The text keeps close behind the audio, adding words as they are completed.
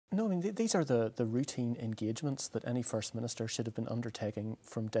No, I mean, these are the routine engagements that any First Minister should have been undertaking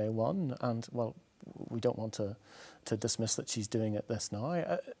from day one. And, well, we don't want to dismiss that she's doing it this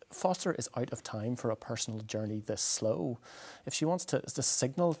now. Foster is out of time for a personal journey this slow. If she wants to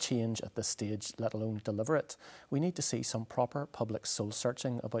signal change at this stage, let alone deliver it, we need to see some proper public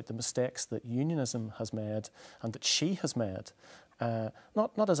soul-searching about the mistakes that unionism has made and that she has made.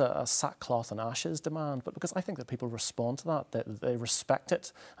 Not as a sackcloth and ashes demand, but because I think that people respond to that, they respect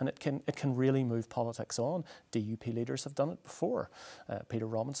it, and it can really move politics on. DUP leaders have done it before. Peter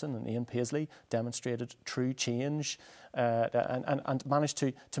Robinson and Ian Paisley demonstrated true change and managed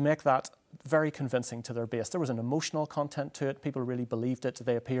to make that very convincing to their base. There was an emotional content to it. People really believed it.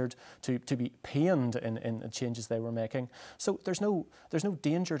 They appeared to be pained in the changes they were making. So there's no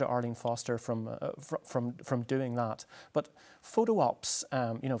danger to Arlene Foster from doing that. But photo ops,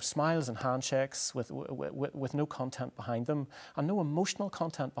 smiles and handshakes with no content behind them and no emotional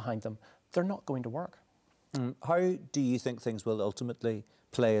content behind them, they're not going to work. How do you think things will ultimately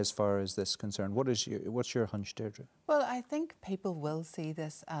play as far as this is concerned? What's your hunch, Deirdre? Well, I think people will see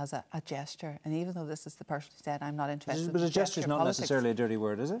this as a gesture, and even though this is the person who said, I'm not interested But in a gesture is not politics. necessarily a dirty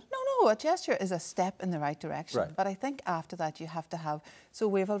word, is it? No, a gesture is a step in the right direction. Right. But I think after that you have to have... So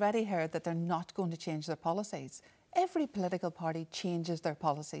we've already heard that they're not going to change their policies. Every political party changes their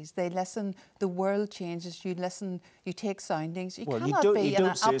policies. They listen, the world changes, you listen, you take soundings. You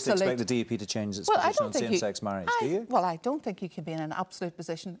don't seriously expect the DUP to change its position on same-sex marriage, do you? Well, I don't think you can be in an absolute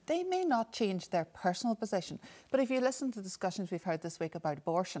position. They may not change their personal position, but if you listen to discussions we've heard this week about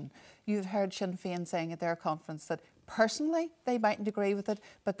abortion, you've heard Sinn Féin saying at their conference that personally they mightn't agree with it,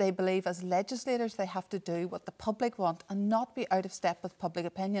 but they believe as legislators they have to do what the public want and not be out of step with public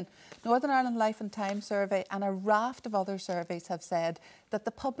opinion. Northern Ireland Life and Time survey and a raft of other surveys have said that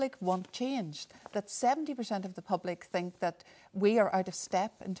the public want change, that 70% of the public think that we are out of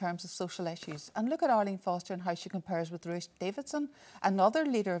step in terms of social issues. And look at Arlene Foster and how she compares with Ruth Davidson, another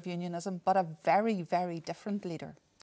leader of unionism, but a very, very different leader.